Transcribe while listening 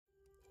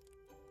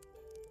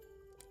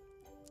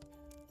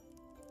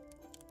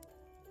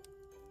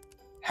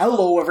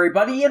Hello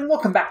everybody, and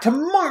welcome back to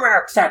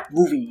Monarchs at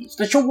Movies,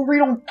 the show where we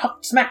don't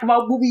talk smack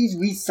about movies,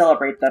 we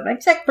celebrate them,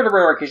 except for the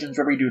rare occasions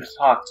where we do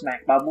talk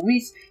smack about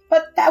movies,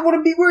 but that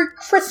wouldn't be very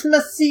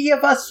Christmassy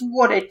of us,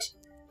 would it?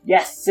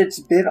 Yes, it's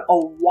been a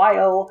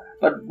while,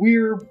 but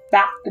we're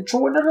back to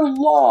throw another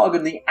log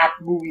in the At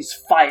Movies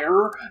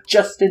fire,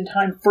 just in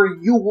time for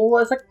Yule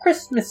as a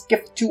Christmas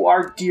gift to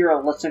our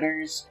dear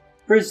listeners.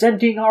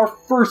 Presenting our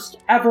first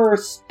ever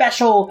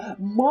special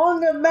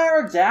Manga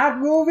Marriage at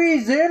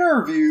Movies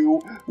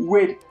interview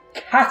with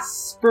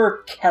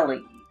Casper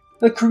Kelly,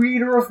 the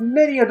creator of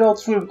many Adult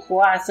Swim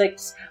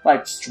classics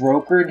like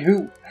Stroker and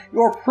Hoop,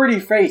 Your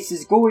Pretty Face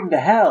is Going to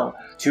Hell,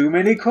 Too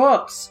Many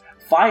Cooks,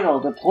 Final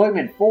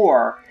Deployment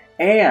 4,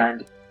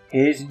 and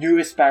his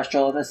newest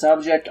special, the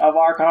subject of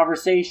our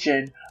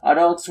conversation,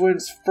 Adult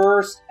Swim's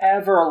first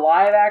ever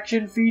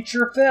live-action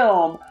feature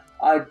film,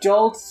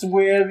 Adult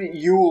Swim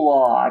Yule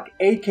Log,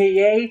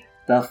 aka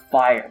The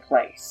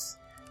Fireplace.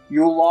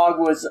 Yule Log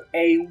was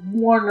a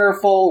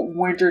wonderful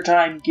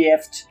wintertime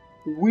gift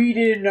we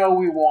didn't know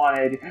we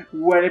wanted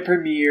when it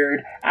premiered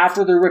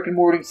after the Rick and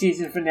Morty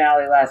season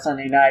finale last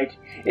Sunday night.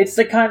 It's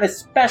the kind of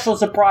special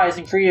surprise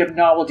and creative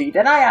novelty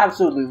that I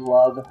absolutely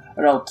love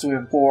Adult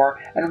Swim for,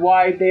 and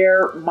why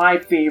they're my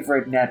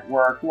favorite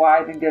network, why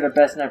I think they're the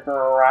best network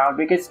around,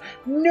 because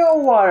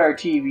no other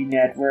TV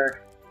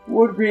network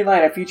would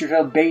greenlight a feature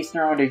film based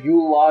around a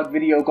Yule Log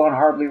video gone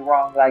horribly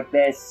wrong like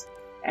this,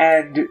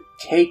 and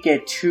take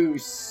it to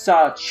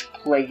such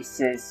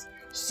places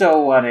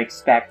so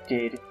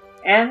unexpected,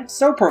 and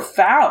so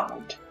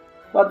profound.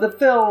 But the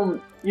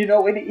film,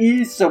 it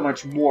is so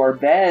much more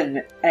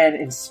than an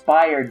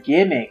inspired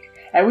gimmick,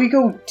 and we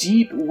go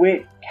deep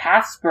with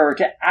Casper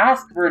to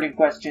ask burning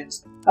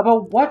questions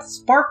about what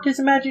sparked his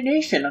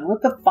imagination and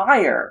lit the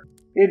fire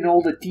in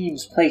all the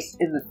themes placed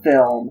in the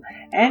film,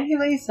 and he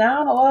lays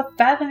down a lot of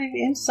fascinating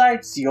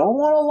insights you'll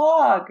want to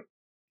log.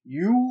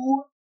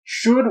 You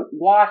should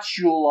watch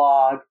Yule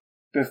Log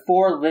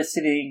before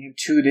listening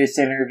to this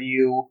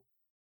interview.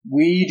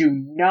 We do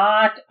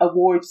not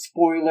avoid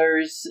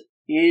spoilers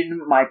in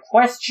my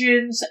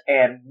questions,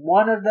 and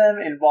one of them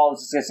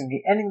involves discussing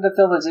the ending of the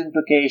film and its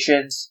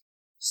implications.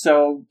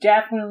 So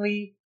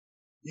definitely,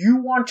 you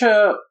want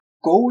to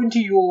go into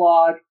Yule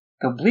Log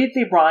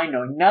completely blind,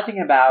 knowing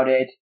nothing about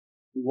it.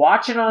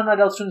 Watch it on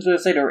Adult Swim's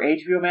website or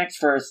HBO Max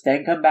first,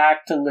 then come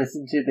back to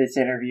listen to this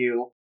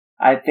interview.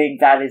 I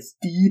think that is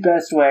the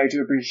best way to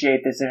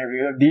appreciate this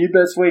interview, and the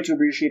best way to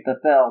appreciate the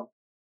film.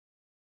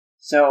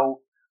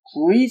 So,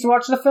 please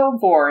watch the film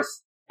for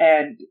us,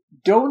 and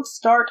don't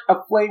start a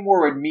flame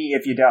war with me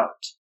if you don't.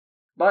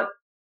 But,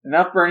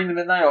 enough burning the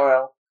midnight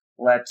oil.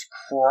 Let's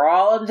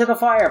crawl into the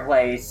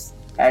fireplace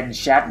and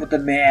chat with the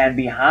man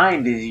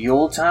behind his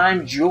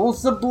Yuletime jewel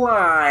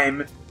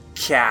sublime,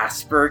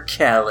 Casper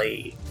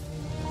Kelly.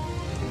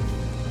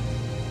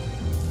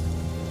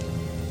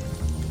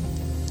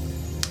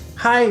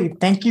 Hi,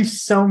 thank you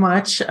so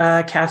much,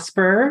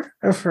 Casper,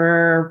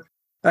 for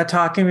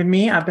talking with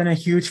me. I've been a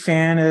huge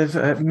fan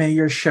of many of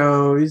your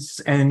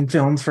shows and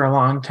films for a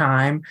long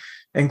time,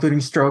 including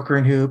Stroker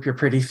and Hoop, Your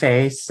Pretty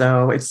Face.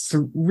 So it's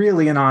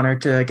really an honor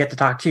to get to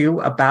talk to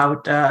you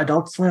about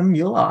Adult Swim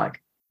Yule Log.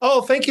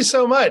 Oh, thank you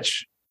so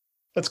much.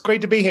 It's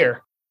great to be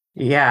here.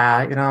 Yeah,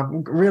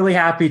 I'm really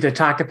happy to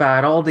talk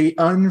about all the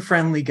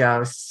unfriendly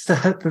ghosts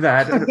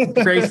that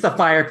grace the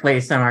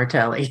fireplace in our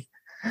telly.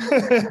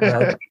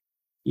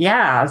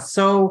 Yeah,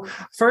 so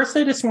first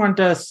I just want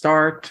to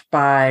start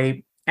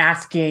by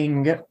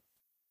asking,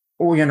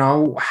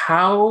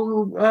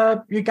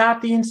 how you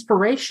got the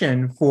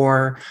inspiration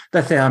for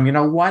the film.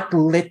 What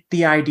lit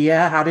the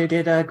idea? How did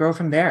it grow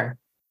from there?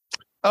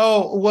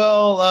 Oh,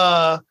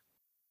 well,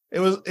 it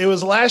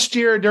was last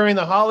year during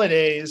the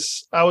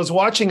holidays. I was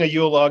watching a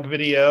Yule Log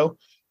video,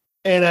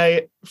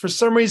 and for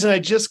some reason, I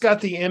just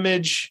got the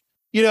image.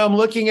 I'm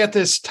looking at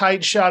this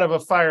tight shot of a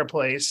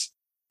fireplace,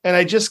 and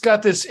I just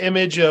got this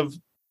image of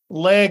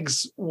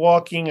legs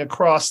walking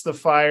across the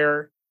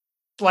fire,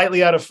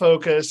 slightly out of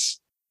focus,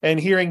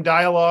 and hearing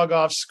dialogue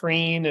off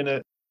screen and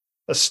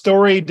a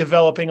story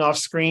developing off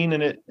screen.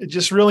 And it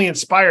just really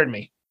inspired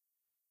me.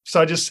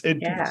 So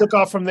it took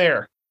off from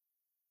there.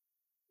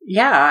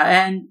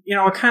 Yeah. And,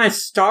 it kind of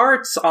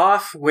starts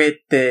off with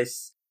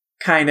this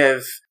kind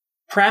of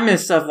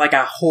premise of like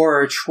a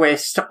horror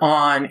twist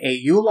on a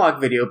Yule Log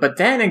video, but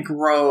then it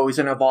grows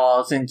and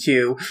evolves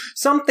into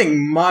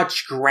something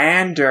much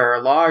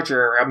grander,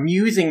 larger,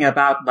 amusing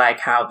about like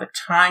how the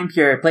time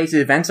period,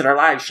 places, events in our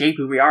lives shape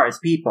who we are as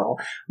people.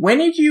 When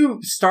did you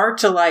start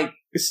to like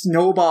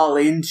snowball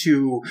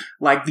into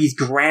like these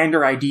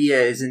grander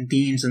ideas and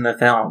themes in the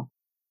film?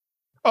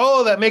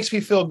 Oh, that makes me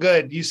feel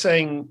good. You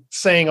saying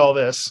all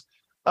this.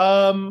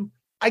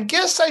 I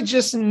guess I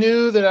just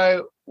knew that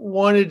I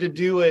wanted to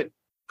do it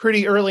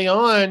pretty early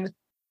on,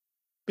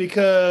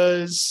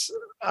 because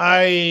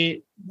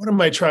what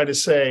am I trying to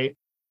say?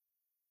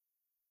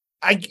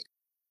 I'm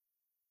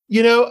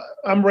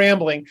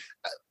rambling.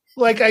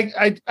 Like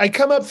I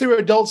come up through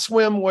Adult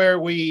Swim where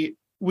we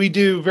we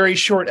do very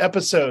short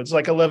episodes,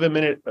 like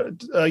 11-minute.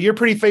 Your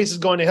Pretty Face is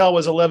Going to Hell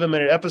was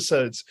 11-minute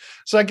episodes.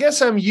 So I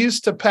guess I'm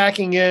used to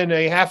packing in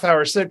a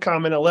half-hour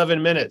sitcom in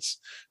 11 minutes.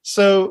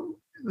 So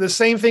the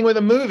same thing with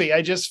a movie.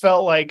 I just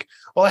felt like,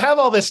 well, I have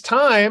all this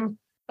time.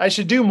 I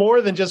should do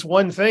more than just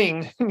one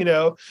thing,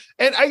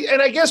 And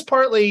I guess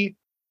partly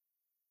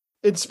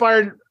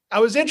inspired. I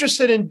was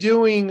interested in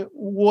doing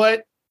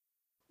what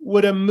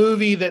would a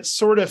movie that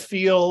sort of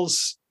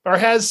feels or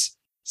has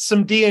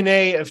some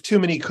DNA of Too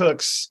Many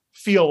Cooks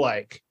feel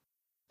like.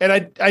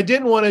 And I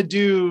didn't want to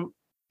do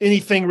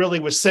anything really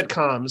with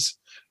sitcoms,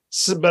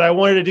 but I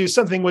wanted to do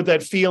something with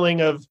that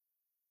feeling of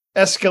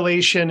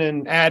escalation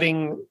and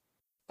adding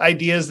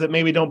ideas that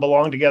maybe don't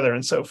belong together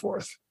and so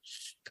forth.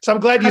 So I'm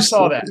glad you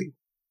saw that.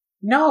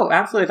 No,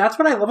 absolutely. That's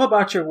what I love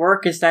about your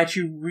work is that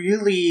you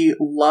really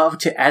love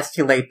to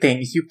escalate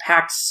things. You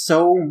packed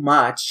so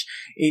much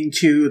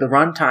into the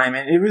runtime,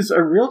 and it was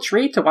a real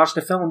treat to watch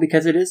the film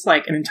because it is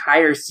like an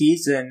entire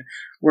season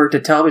worth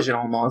of television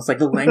almost, like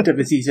the length of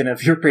a season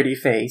of Your Pretty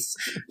Face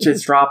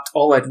just dropped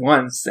all at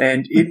once,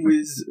 and it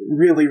was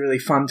really, really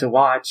fun to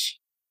watch.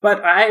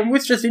 But I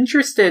was just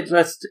interested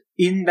just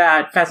in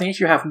that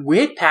fascination you have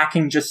with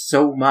packing just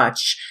so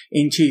much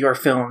into your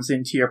films,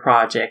 into your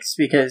projects.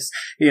 Because,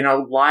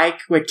 like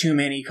with Too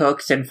Many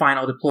Cooks and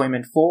Final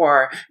Deployment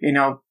 4,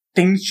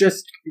 things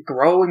just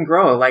grow and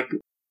grow. Like,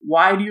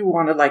 why do you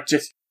want to,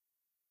 just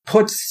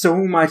put so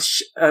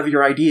much of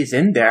your ideas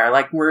in there?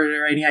 Like, were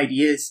there any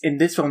ideas in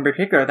this film in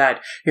particular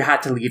that you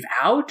had to leave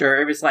out?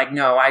 Or it was like,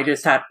 no, I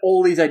just had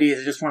all these ideas.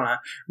 I just want to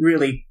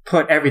really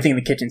put everything in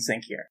the kitchen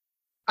sink here.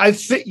 I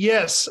think,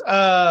 yes.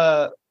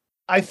 I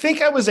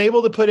think I was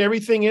able to put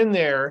everything in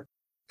there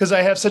because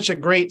I have such a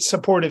great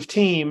supportive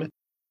team.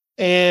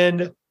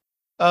 And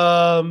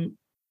I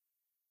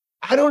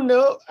don't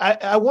know.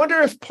 I wonder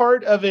if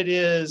part of it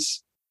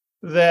is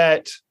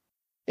that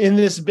in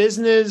this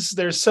business,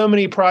 there's so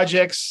many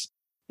projects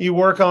you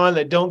work on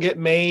that don't get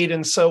made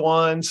and so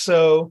on.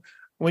 So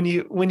when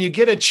you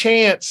get a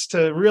chance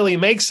to really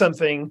make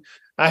something,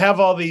 I have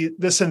all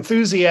this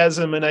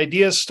enthusiasm and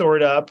ideas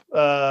stored up.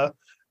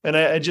 And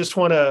I just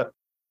want to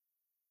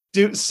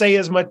do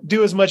as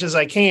much as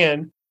I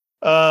can.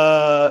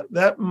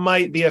 That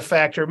might be a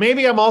factor.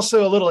 Maybe I'm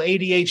also a little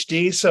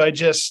ADHD, so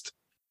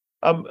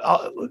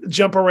I'll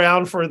jump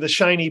around for the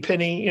shiny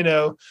penny,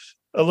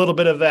 a little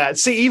bit of that.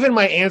 See, even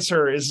my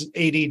answer is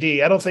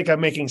ADD. I don't think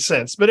I'm making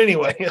sense. But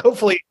anyway,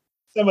 hopefully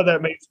some of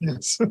that makes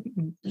sense.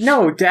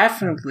 No,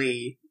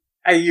 definitely.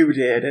 You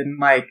did.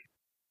 And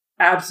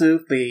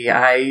absolutely.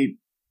 I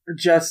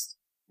just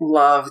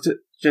loved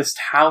just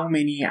how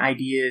many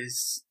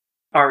ideas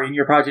are in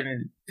your project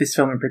in this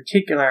film in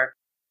particular.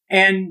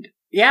 And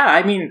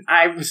yeah,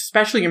 I was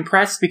especially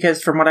impressed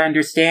because from what I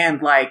understand,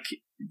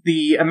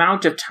 the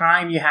amount of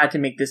time you had to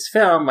make this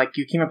film,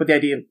 you came up with the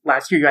idea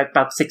last year, you had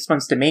about 6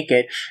 months to make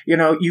it.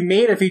 You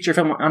made a feature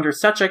film under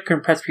such a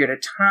compressed period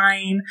of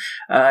time.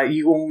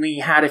 You only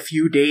had a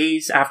few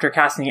days after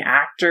casting the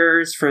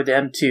actors for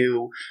them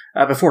to,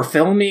 before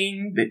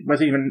filming. It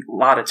wasn't even a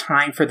lot of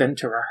time for them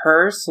to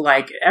rehearse.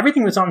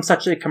 Everything was on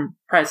such a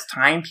compressed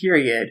time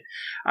period.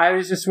 I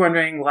was just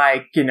wondering,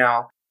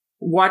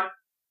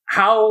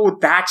 how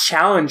that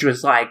challenge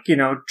was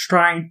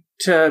trying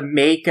to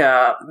make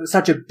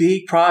such a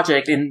big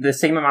project in the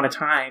same amount of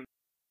time,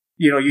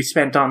 you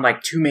spent on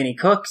Too Many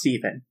Cooks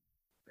even.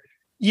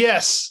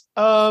 Yes.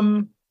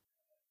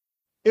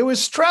 It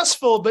was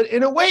stressful, but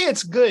in a way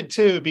it's good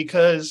too,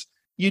 because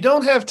you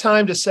don't have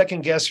time to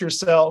second guess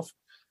yourself.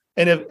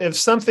 And if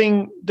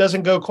something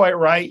doesn't go quite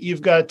right,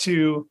 you've got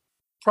to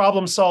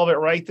problem solve it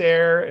right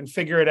there and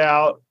figure it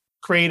out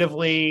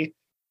creatively.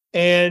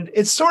 And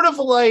it's sort of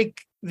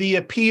like the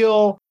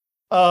appeal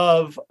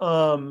of,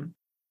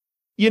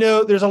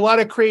 there's a lot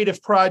of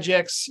creative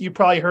projects you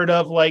probably heard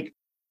of, like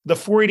the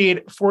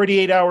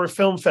 48-hour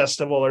film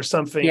festival or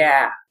something.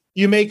 Yeah.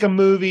 You make a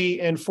movie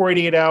in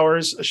 48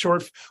 hours, a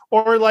short,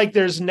 or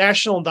there's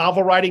National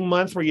Novel Writing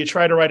Month where you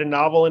try to write a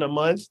novel in a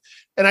month.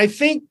 And I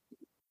think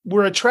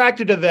we're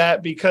attracted to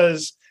that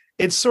because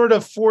it sort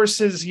of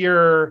forces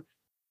your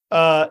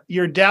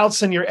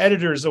doubts and your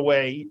editors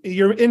away,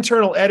 your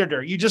internal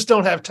editor. You just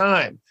don't have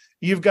time.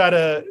 You've got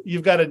to,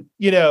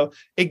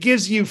 it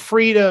gives you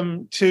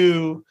freedom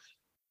to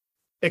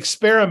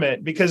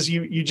experiment because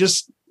you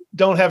just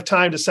don't have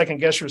time to second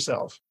guess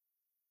yourself.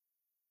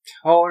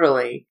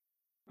 Totally.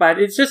 But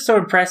it's just so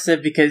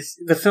impressive because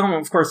the film,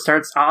 of course,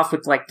 starts off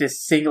with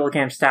this single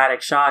cam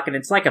static shot, and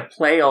it's like a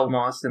play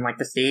almost in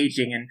the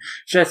staging, and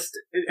just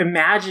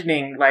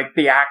imagining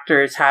the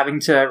actors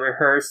having to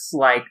rehearse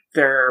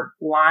their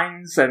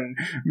lines and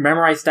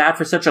memorize that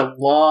for such a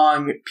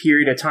long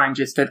period of time,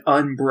 just an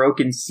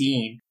unbroken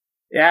scene.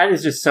 That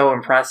is just so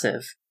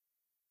impressive.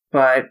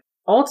 But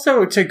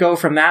also to go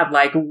from that,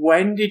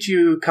 when did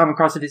you come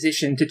across a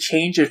decision to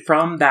change it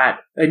from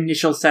that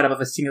initial setup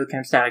of a single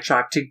cam static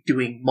shot to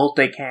doing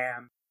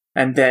multicam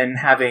and then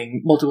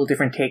having multiple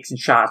different takes and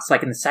shots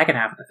in the second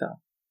half of the film?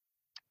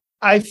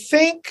 I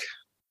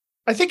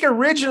think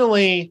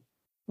originally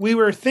we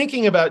were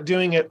thinking about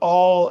doing it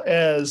all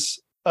as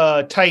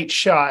tight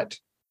shot,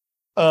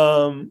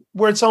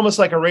 where it's almost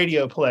like a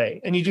radio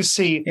play, and you just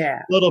see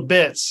little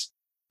bits.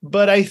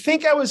 But I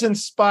think I was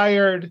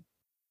inspired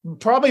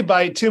probably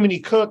by Too Many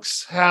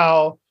Cooks,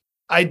 how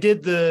I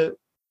did the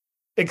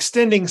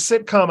extending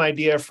sitcom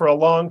idea for a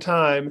long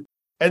time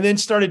and then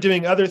started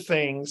doing other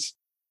things.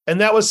 And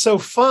that was so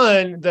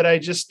fun that I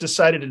just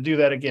decided to do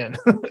that again.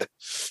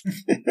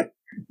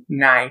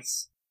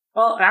 Nice.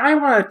 Well, I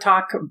want to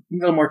talk a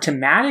little more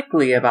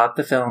thematically about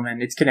the film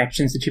and its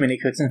connections to Too Many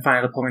Cooks and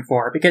Final Deployment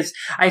 4, because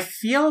I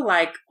feel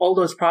like all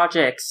those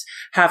projects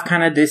have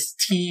kind of this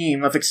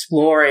theme of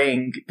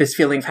exploring this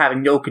feeling of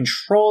having no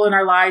control in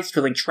our lives,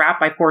 feeling trapped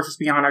by forces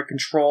beyond our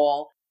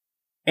control.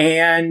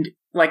 And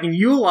like in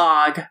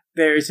U-Log,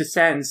 there's a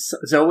sense,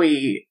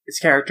 Zoe's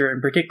character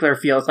in particular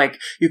feels like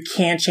you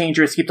can't change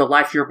or escape the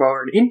life you're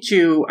born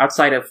into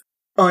outside of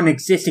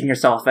unexisting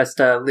yourself, as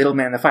the Little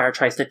Man in the Fire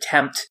tries to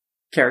tempt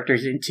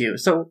characters into.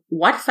 So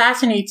what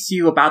fascinates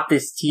you about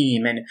this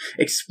theme and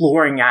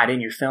exploring that in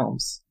your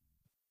films?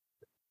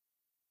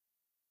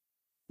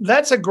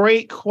 That's a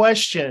great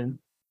question.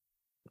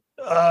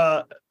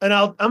 And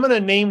I'm going to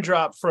name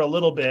drop for a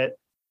little bit.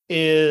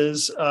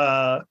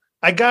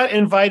 I got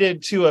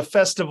invited to a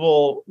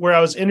festival where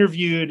I was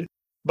interviewed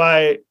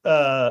by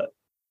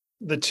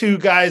the two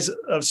guys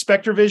of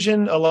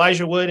SpectreVision,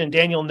 Elijah Wood and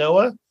Daniel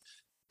Noah.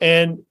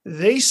 And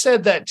they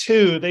said that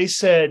too. They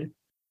said,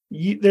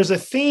 there's a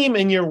theme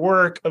in your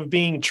work of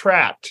being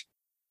trapped.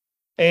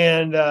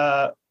 And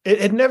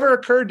it had never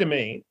occurred to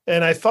me.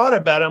 And I thought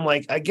about it. I'm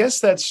like, I guess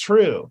that's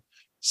true.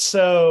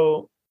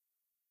 So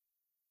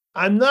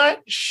I'm not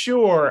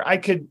sure. I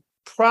could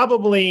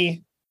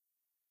probably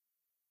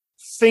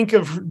think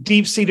of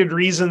deep-seated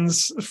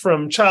reasons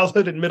from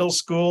childhood and middle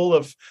school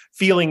of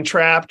feeling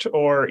trapped,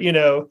 or,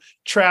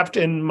 trapped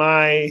in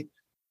my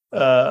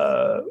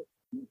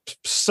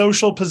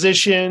social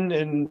position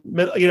and,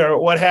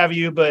 what have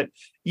you. But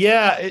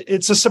yeah,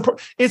 it's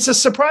a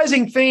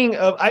surprising thing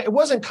it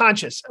wasn't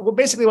conscious. Well,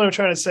 basically what I'm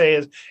trying to say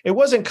is it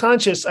wasn't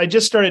conscious. I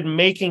just started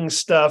making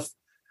stuff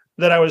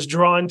that I was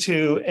drawn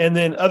to. And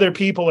then other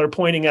people are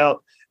pointing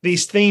out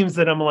these themes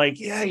that I'm like,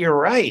 yeah, you're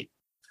right.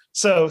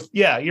 So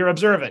yeah, you're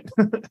observant.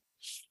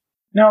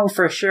 No,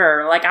 for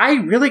sure. Like, I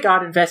really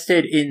got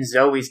invested in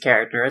Zoe's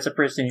character as a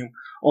person who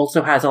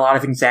also has a lot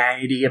of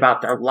anxiety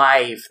about their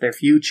life, their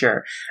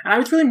future. And I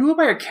was really moved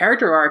by her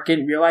character arc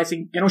and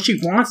realizing, she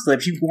wants to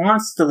live. She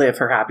wants to live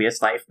her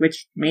happiest life,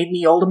 which made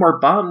me all the more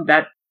bummed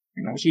that,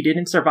 she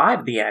didn't survive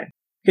at the end.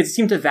 Because it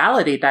seemed to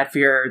validate that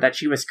fear that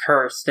she was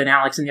cursed and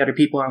Alex and the other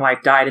people in her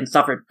life died and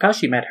suffered because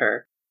she met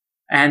her.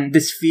 And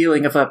this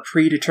feeling of a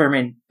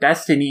predetermined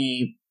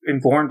destiny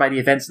informed by the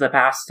events of the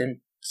past and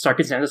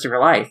circumstances of her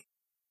life.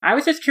 I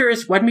was just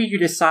curious, what made you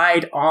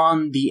decide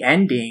on the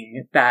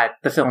ending that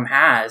the film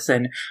has,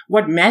 and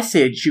what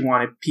message you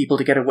wanted people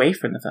to get away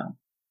from the film?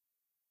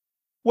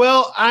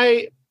 Well,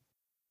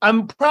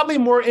 I'm probably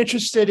more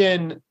interested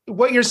in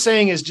what you're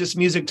saying is just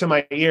music to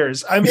my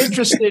ears. I'm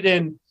interested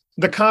in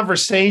the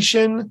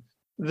conversation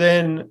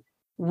than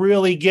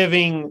really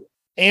giving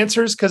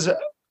answers, because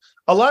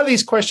a lot of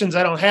these questions,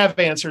 I don't have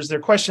answers. They're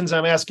questions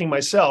I'm asking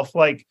myself,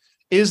 like,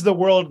 is the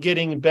world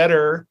getting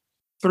better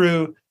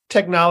through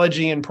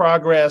technology and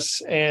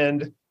progress?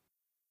 And,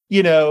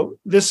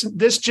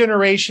 this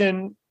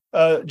generation,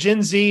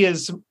 Gen Z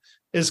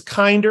is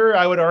kinder,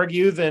 I would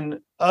argue,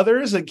 than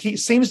others. It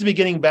seems to be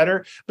getting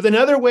better, but in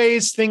other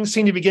ways, things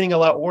seem to be getting a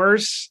lot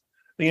worse.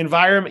 The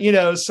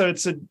environment, so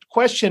it's a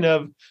question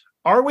of,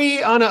 are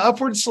we on an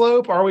upward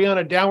slope? Are we on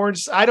a downward?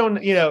 I don't,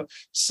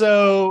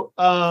 so,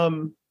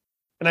 and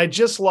I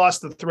just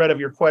lost the thread of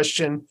your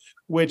question,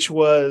 which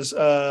was,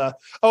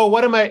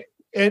 what am I?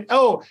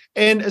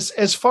 And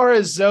as far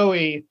as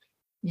Zoe,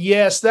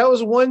 yes, that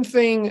was one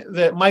thing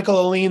that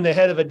Michael Aline, the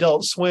head of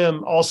Adult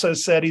Swim, also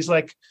said. He's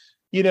like,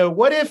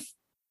 what if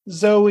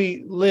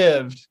Zoe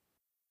lived?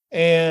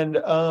 And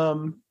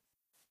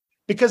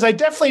because I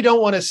definitely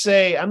don't want to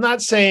say, I'm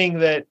not saying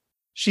that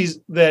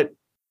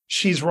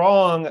she's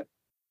wrong.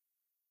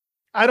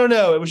 I don't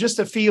know. It was just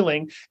a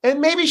feeling,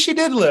 and maybe she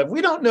did live.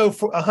 We don't know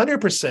for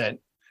 100%.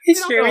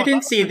 It's true. We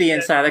didn't see the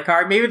inside of the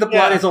car. Maybe the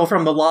blood is all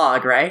from the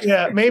log, right?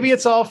 Yeah, maybe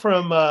it's all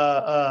from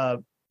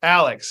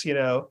Alex,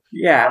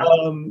 Yeah.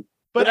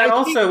 But that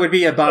also would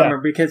be a bummer,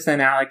 because then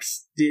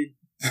Alex did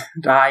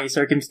die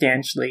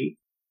circumstantially.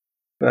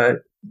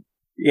 But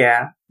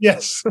yeah.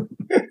 Yes.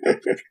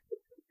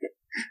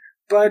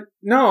 But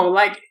no,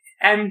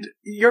 and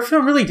your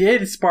film really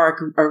did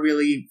spark a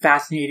really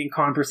fascinating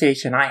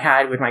conversation I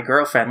had with my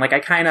girlfriend. I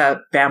kind of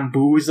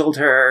bamboozled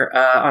her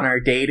on our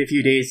date a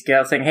few days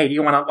ago, saying, hey, do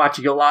you want to watch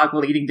U-Log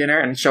while eating dinner?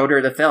 And showed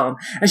her the film.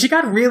 And she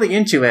got really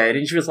into it.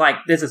 And she was like,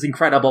 this is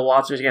incredible,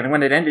 watch it again. And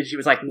when it ended, she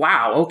was like,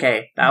 wow,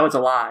 okay, that was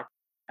a lot.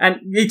 And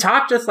we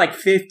talked just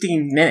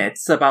 15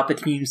 minutes about the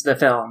themes of the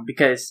film,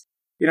 because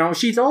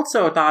she's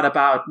also thought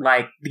about,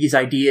 like, these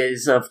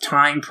ideas of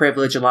time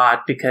privilege a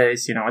lot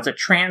because, as a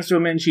trans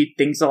woman, she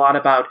thinks a lot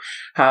about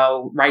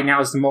how right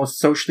now is the most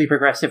socially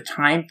progressive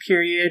time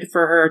period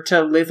for her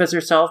to live as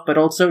herself, but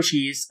also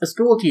she's a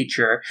school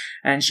teacher.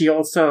 And she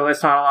also has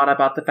thought a lot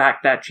about the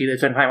fact that she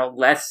lives in a time of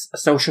less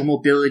social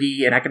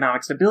mobility and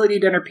economic stability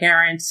than her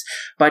parents,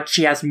 but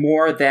she has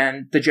more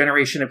than the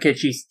generation of kids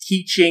she's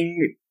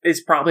teaching is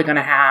probably going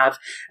to have.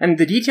 And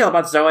the detail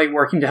about Zoe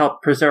working to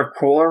help preserve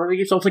coral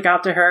reefs also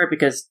got to her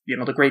because,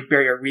 the Great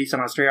Barrier Reefs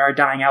in Australia are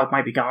dying out,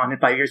 might be gone in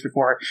 5 years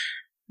before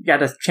you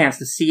got a chance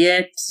to see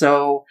it.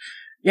 So,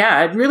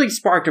 yeah, it really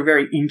sparked a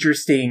very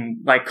interesting,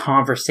 like,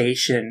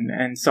 conversation.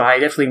 And so I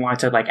definitely wanted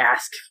to, like,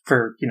 ask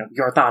for,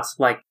 your thoughts,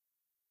 like,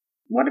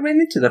 what went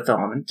into the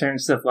film in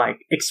terms of, like,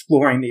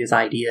 exploring these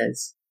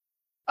ideas?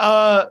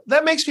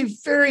 That makes me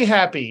very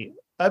happy.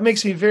 That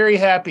makes me very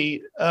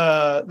happy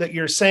that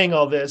you're saying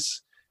all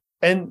this.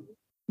 And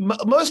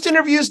most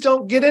interviews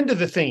don't get into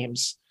the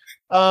themes.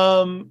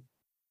 I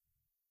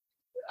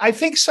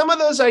think some of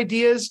those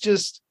ideas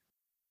just,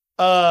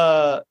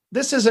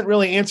 this isn't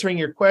really answering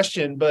your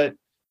question, but,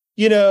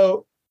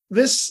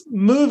 this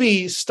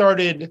movie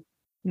started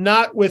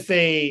not with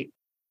a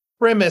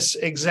premise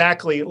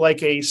exactly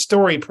like a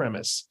story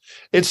premise.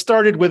 It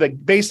started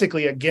with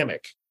basically a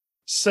gimmick.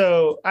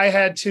 So I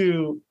had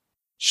to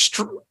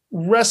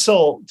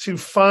wrestle to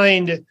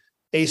find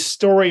a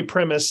story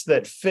premise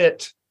that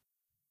fit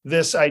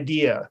this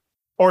idea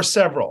or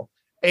several.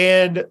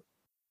 And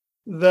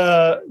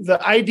the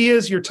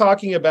ideas you're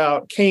talking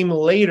about came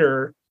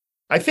later.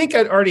 I think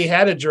I'd already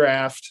had a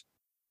draft,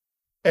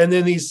 and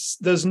then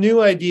those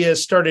new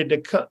ideas started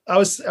to come. I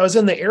was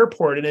in the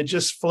airport and it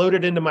just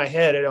floated into my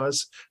head, and I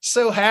was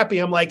so happy.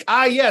 I'm like,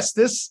 yes,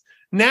 this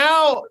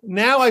now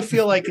I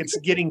feel like it's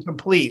getting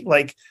complete.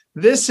 Like,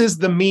 this is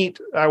the meat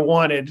I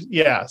wanted.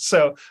 Yeah.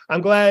 So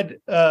I'm glad.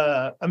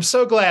 I'm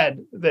so glad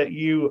that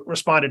you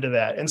responded to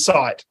that and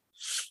saw it.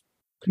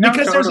 No,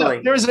 Because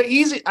totally.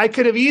 I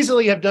could have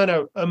easily have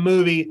done a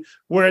movie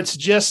where it's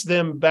just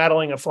them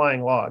battling a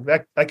flying log.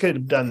 That I could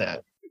have done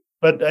that,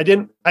 but I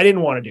didn't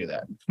want to do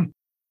that.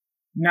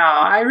 No,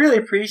 I really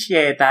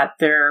appreciate that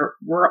there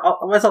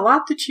was a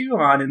lot to chew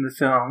on in the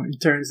film in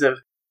terms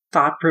of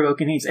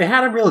thought-provoking things. It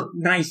had a real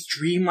nice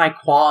dreamlike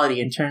quality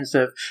in terms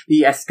of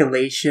the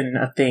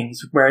escalation of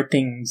things, where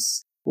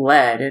things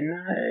led, and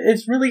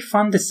it's really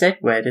fun to sit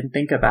with and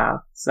think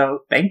about. So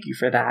thank you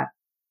for that.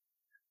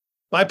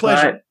 My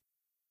pleasure. But,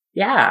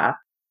 yeah.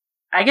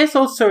 I guess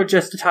also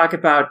just to talk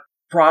about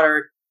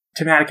broader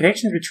thematic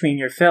connections between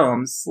your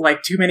films,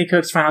 like Too Many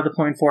Cooks, Final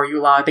Deployment 4,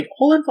 Yule-log, they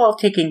all involve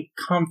taking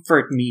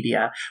comfort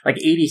media, like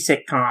 80s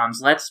sitcoms,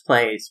 Let's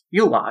Plays,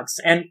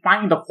 Yule-logs, and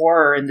finding the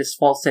horror in this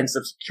false sense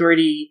of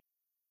security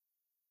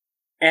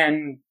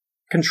and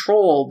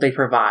control they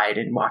provide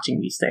in watching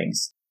these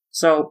things.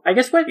 So I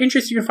guess what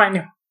interests you in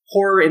finding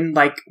horror in,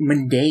 like,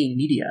 mundane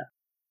media?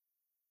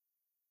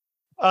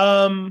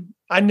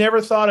 I never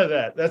thought of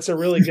that. That's a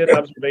really good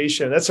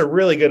observation.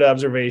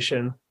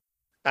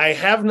 I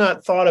have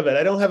not thought of it.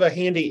 I don't have a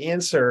handy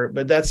answer,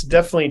 but that's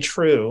definitely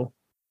true.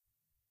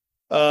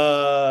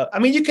 I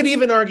mean, you could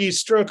even argue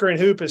Stroker and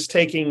Hoop is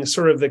taking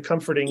sort of the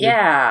comforting,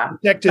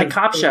 detective, like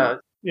cop shows.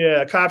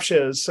 Yeah, cop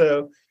shows.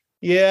 So,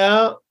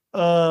 yeah,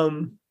 or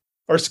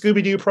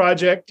Scooby-Doo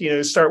Project.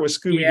 Start with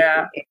Scooby-Doo.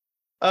 Yeah,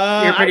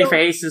 Your Pretty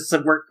Face is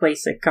a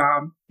workplace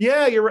sitcom.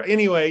 Yeah, you're right.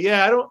 Anyway,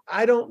 yeah,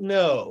 I don't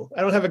know.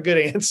 I don't have a good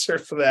answer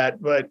for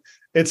that, but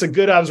it's a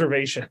good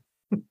observation.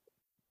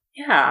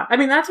 Yeah, I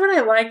mean, that's what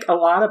I like a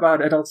lot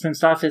about Adult Swim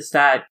stuff is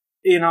that,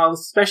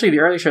 especially the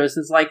early shows,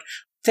 is like,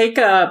 take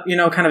a,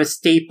 kind of a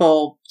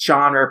staple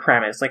genre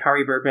premise, like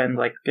Harvey Birdman,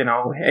 like,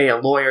 hey, a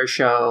lawyer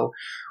show,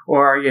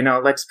 or,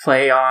 let's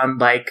play on,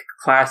 like,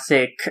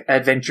 classic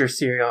adventure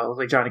serials,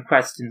 like Johnny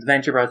Quest and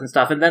Adventure Bros and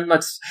stuff, and then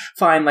let's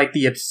find, like,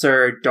 the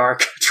absurd,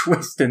 dark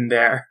twist in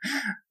there.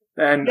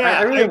 And yeah,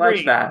 I really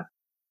like that.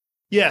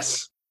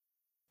 Yes.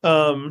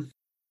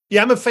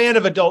 Yeah, I'm a fan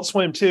of Adult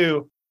Swim,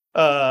 too.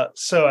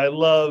 So I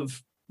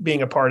love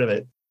being a part of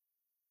it.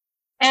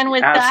 And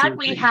with that,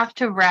 we have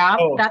to wrap.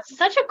 That's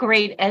such a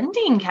great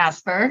ending,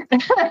 Casper.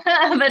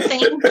 But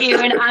thank you.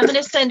 And I'm going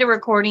to send a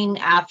recording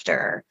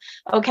after.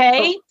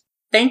 Okay?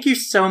 Thank you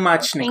so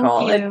much,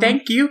 Nicole. And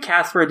thank you,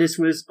 Casper. This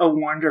was a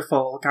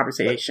wonderful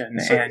conversation.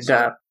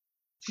 That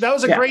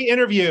was a great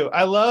interview.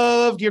 I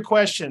loved your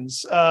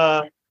questions.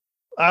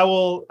 I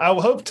will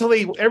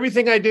hopefully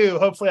everything I do,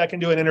 hopefully I can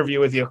do an interview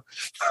with you.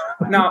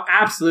 No,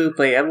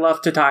 absolutely. I'd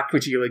love to talk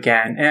with you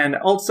again. And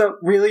also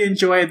really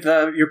enjoyed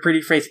Your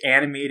Pretty Face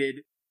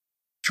animated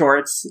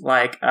shorts.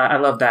 Like, I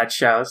love that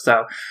show.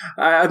 So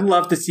I'd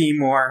love to see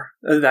more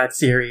of that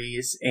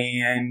series.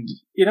 And,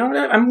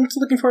 I'm also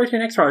looking forward to your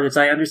next projects.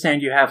 I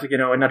understand you have,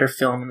 another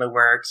film in the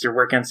works. You're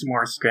working on some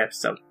more scripts.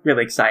 So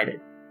really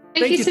excited.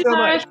 Thank you so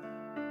much.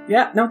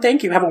 Yeah, no,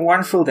 thank you. Have a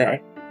wonderful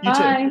day. You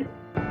Bye. too.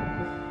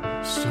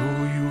 So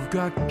you've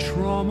got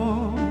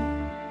trauma,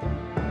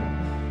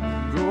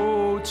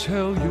 go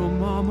tell your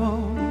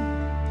mama.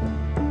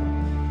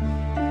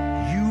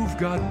 You've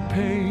got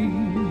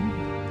pain,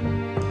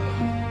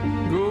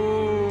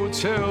 go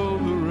tell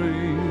the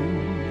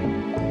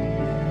rain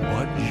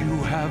what you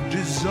have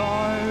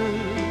desired.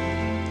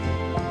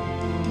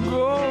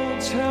 Go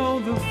tell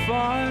the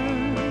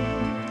fire.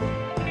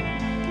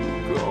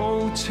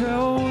 Go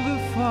tell the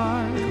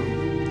fire.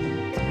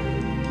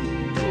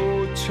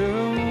 Go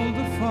tell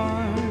the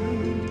fire.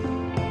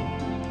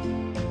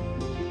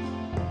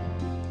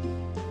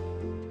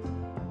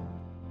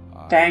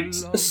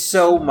 Thanks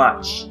so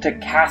much to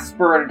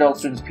Casper and Adult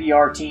Swim's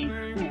PR team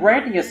for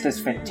granting us this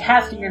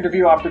fantastic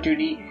interview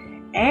opportunity,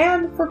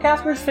 and for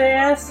Casper's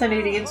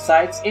fascinating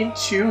insights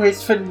into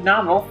his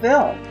phenomenal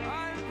film.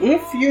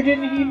 If you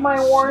didn't heed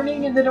my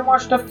warning and didn't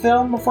watch the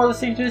film before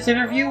listening to this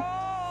interview,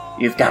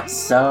 you've got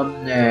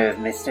some nerve,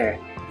 mister.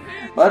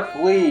 But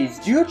please,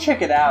 do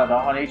check it out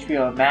on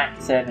HBO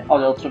Max and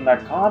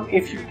AdultSwim.com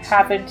if you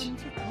haven't.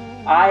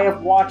 I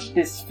have watched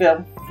this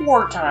film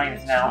 4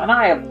 times now, and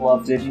I have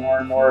loved it more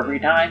and more every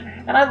time,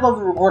 and I'd love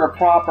to record a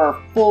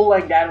proper,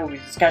 full-length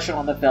movie discussion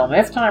on the film,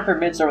 if time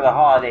permits, over the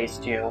holidays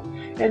too.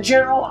 In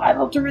general, I'd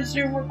love to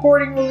resume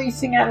recording,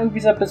 releasing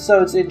movies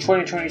episodes in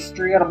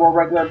 2023 on a more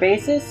regular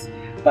basis,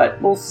 but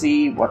we'll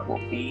see what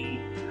will be.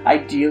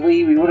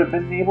 Ideally, we would have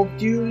been able to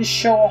do this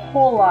show a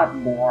whole lot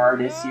more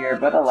this year,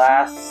 but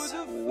alas,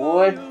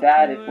 would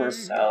that it were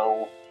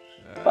so.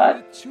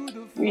 But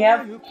we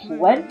have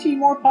plenty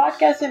more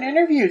podcasts and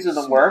interviews in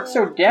the works,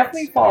 so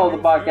definitely follow the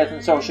podcast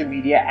on social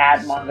media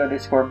at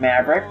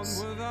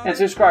Manga_Mavericks, and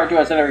subscribe to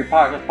us on every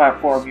podcast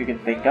platform you can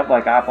think of,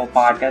 like Apple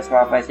Podcasts,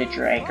 Spotify,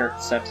 Stitcher, Anchor,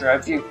 etc.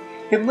 If you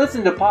can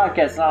listen to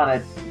podcasts on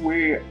it,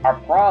 we are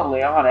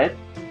probably on it.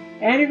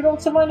 And you can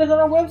also find us on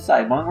our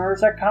website,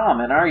 MangaMavericks.com,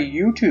 and our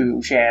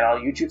YouTube channel,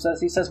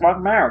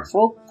 YouTube.com/MangaMavericks.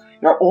 Well,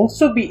 you'll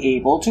also be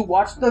able to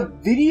watch the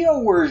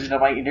video version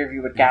of my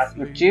interview with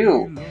Casper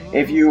too.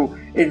 If you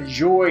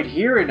enjoyed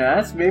hearing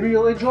us, maybe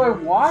you'll enjoy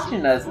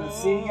watching us and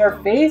seeing our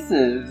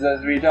faces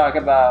as we talk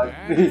about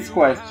these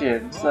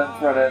questions in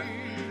front of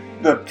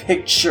the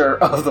picture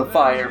of the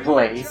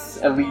fireplace,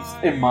 at least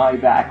in my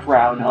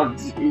background on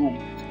Zoom.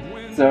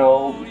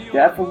 So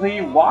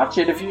definitely watch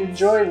it if you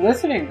enjoy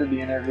listening to the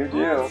interview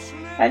too.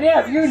 And yeah,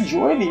 if you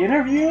enjoy the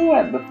interview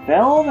and the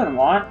film and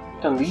want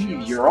to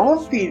leave your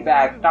own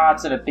feedback,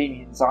 thoughts, and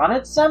opinions on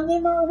it, send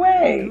them our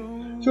way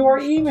to our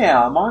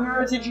email,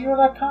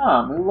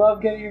 manganerds@gmail.com. We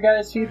love getting your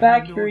guys'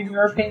 feedback, hearing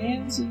your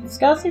opinions, and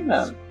discussing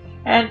them.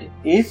 And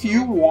if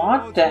you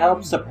want to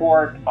help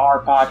support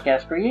our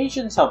podcast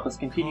creations, help us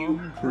continue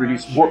to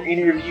produce more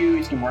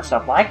interviews, do more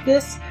stuff like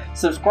this,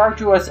 subscribe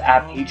to us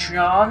at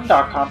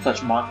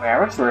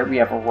patreon.com/MangaMavericks, where we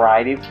have a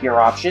variety of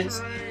tier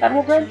options, and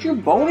we'll grant you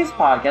bonus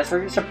podcasts for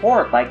your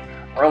support, like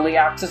early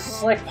access to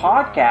select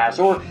podcasts,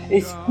 or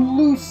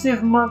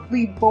exclusive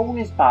monthly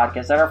bonus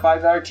podcasts at our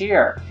 $5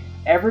 tier.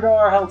 Every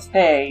dollar helps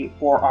pay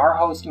for our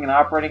hosting and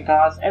operating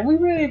costs, and we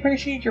really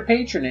appreciate your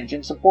patronage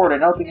and support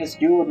in helping us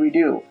do what we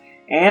do.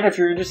 And if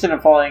you're interested in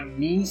following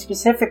me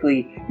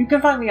specifically, you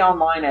can find me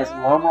online as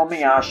Lomo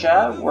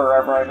Miyasha,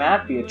 wherever I'm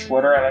at, via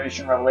Twitter,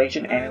 Animation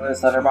Revelation,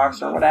 Anilist,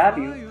 Letterboxd, or what have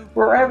you.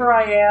 Wherever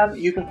I am,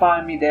 you can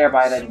find me there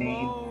by that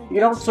name. You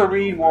can also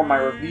read more of my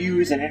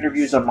reviews and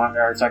interviews on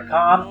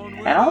MangaArts.com,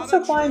 and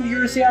also find the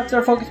Urusei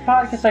Outdoor focused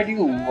podcast I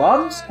do,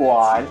 Rum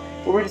Squad,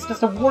 where we discuss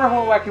the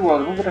wonderful wacky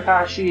world of Bungo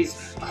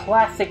Takashi's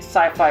classic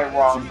sci-fi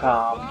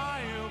rom-com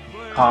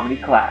comedy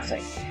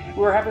classic.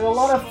 We're having a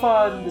lot of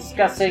fun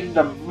discussing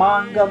the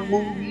manga,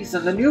 movies,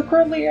 and the new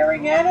currently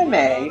airing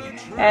anime,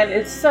 and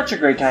it's such a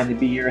great time to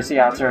be Urusei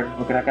Outdoor and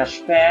Bungo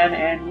Takashi fan,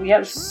 and we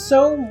have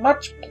so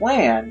much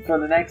planned for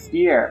the next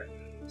year.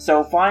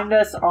 So find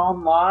us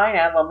online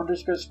at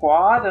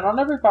Lum_Squad and on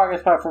every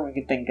podcast platform we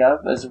can think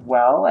of as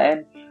well.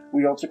 And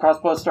we also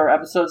cross-post our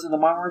episodes in the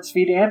MangaArts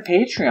feed and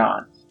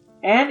Patreon.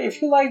 And if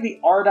you like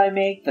the art I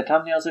make, the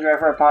thumbnails I draw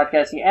for our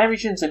podcast, the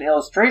animations and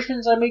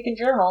illustrations I make in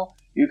general,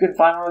 you can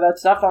find more of that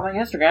stuff on my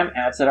Instagram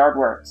at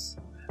 @SetArtworks.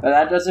 But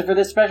that does it for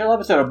this special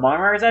episode of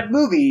MangaArts at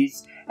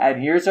Movies. And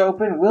here's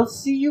hoping we'll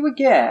see you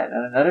again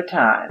at another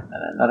time,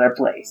 at another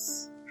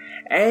place.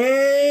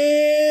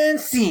 And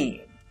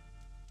scene.